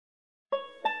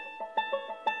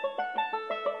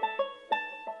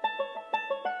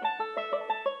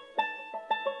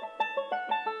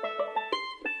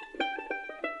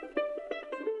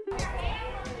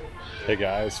Hey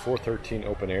guys, 413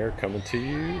 Open Air coming to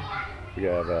you. We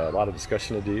have a lot of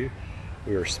discussion to do.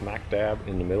 We are smack dab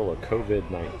in the middle of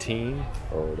COVID-19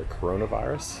 or the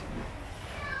coronavirus.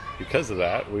 Because of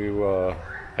that, we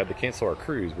had to cancel our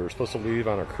cruise. We were supposed to leave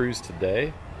on our cruise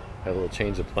today. Had a little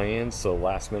change of plans, so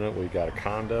last minute we got a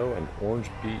condo in Orange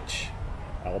Beach,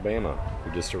 Alabama.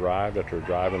 We just arrived after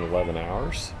driving 11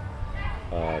 hours.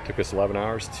 It took us 11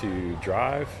 hours to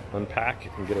drive, unpack,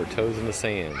 and get our toes in the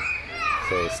sand.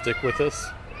 So stick with us,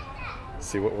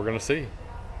 see what we're gonna see.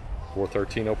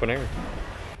 413 Open Air.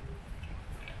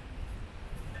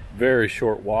 Very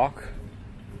short walk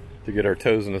to get our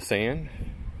toes in the sand.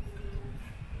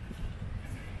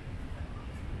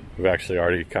 We've actually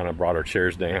already kind of brought our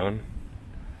chairs down.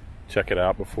 Check it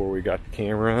out before we got the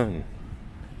camera. And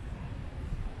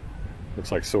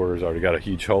looks like Sawyer's already got a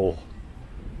huge hole.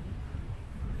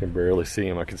 I can barely see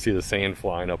him. I can see the sand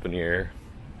flying up in the air.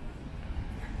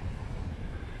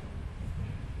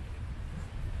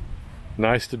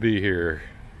 Nice to be here.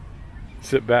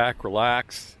 Sit back,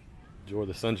 relax, enjoy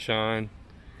the sunshine,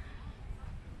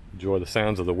 enjoy the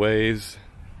sounds of the waves.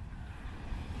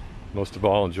 Most of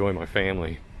all, enjoy my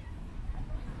family.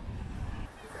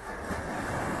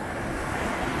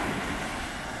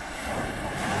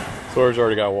 Sawyer's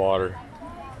already got water.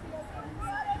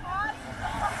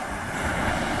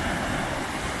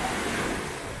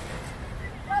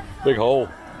 Big hole.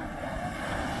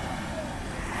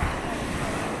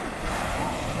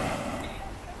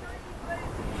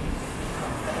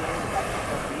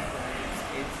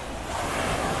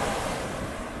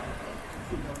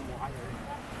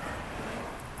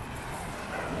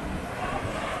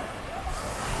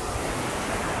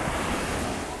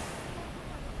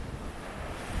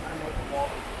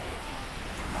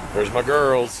 There's my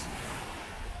girls,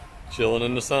 chilling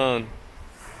in the sun.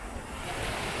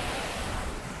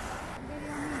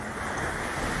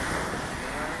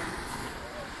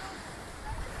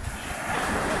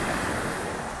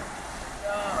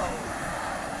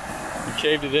 You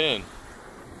caved it in.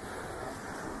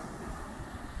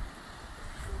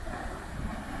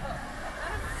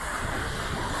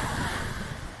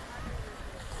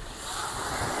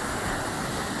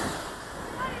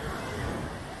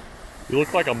 You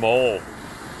look like a mole.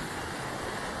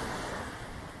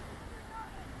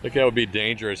 I think that would be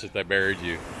dangerous if they buried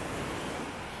you.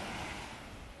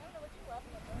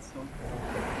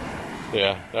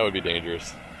 Yeah, that would be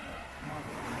dangerous.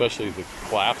 Especially if it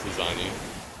collapses on you.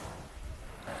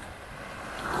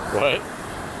 What?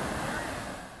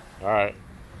 Alright.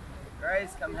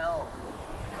 Grace, come help.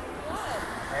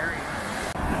 Mary.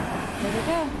 Here we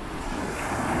go.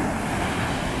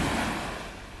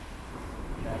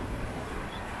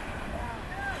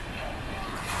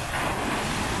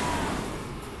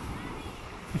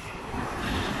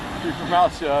 Keep your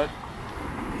mouth shut.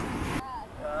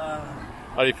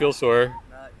 How do you feel, Sawyer?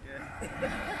 Not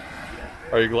good.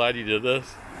 Are you glad you did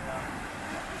this?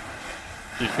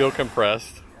 Do you feel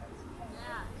compressed?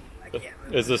 I can't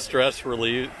move. Is the stress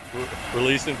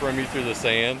releasing from you through the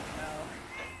sand?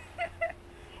 No.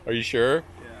 Are you sure?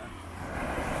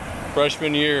 Yeah.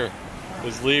 Freshman year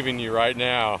is leaving you right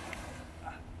now.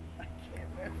 I can't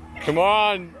move. Come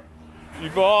on,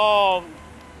 evolve.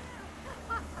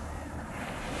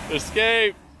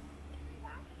 Escape.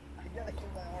 I gotta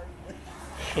get my heart.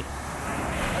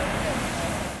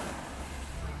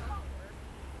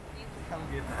 Come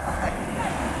get that.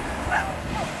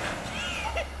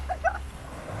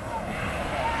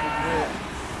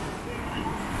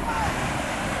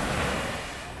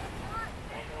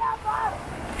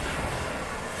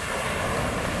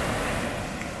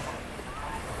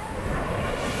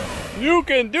 You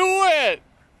can do it!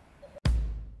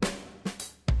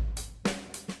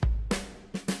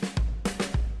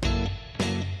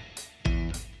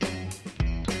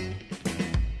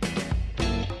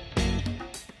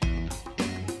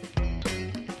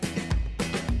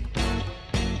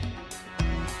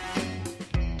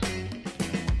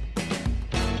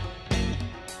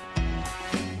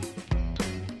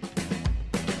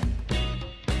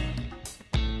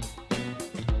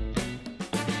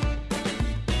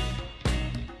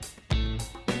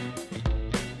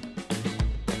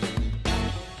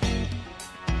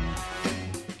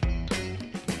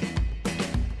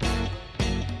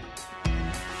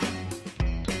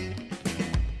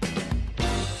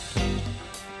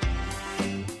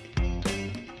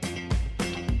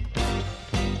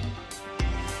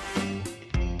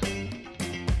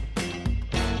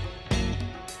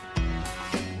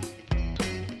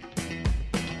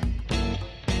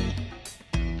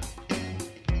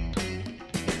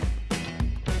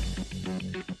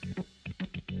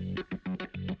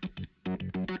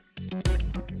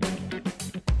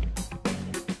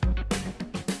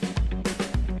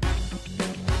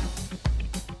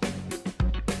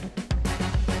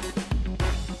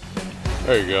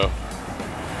 There you go.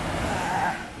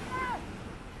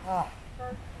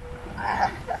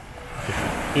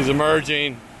 He's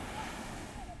emerging.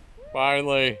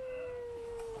 Finally.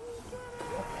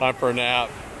 Time for a nap.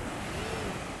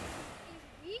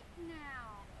 He's weak now.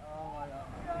 Oh my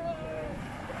God.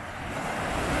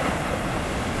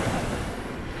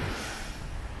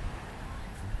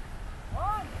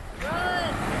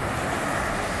 Run!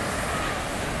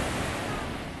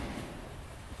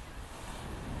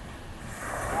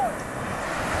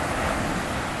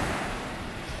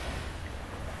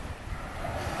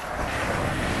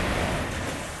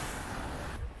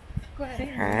 Go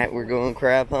ahead. Alright, we're going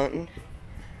crab hunting.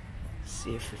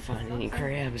 See if we find any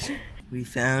crabs. We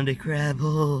found a crab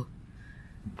hole.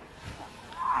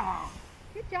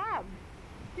 Good job.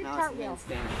 Good cartwheel.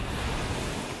 Wait,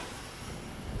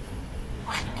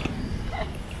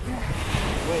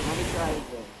 let me try it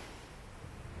again.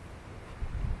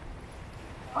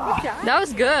 Good job. That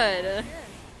was good.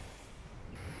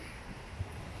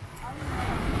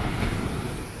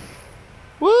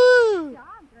 Woo! Good job,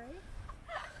 Grace.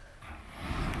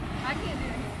 I can't do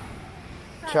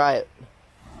it. Try it.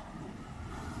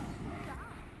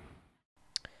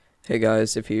 Hey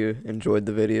guys, if you enjoyed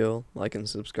the video, like and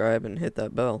subscribe and hit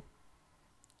that bell.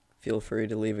 Feel free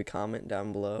to leave a comment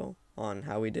down below on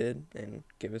how we did and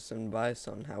give us some advice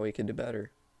on how we could do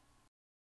better.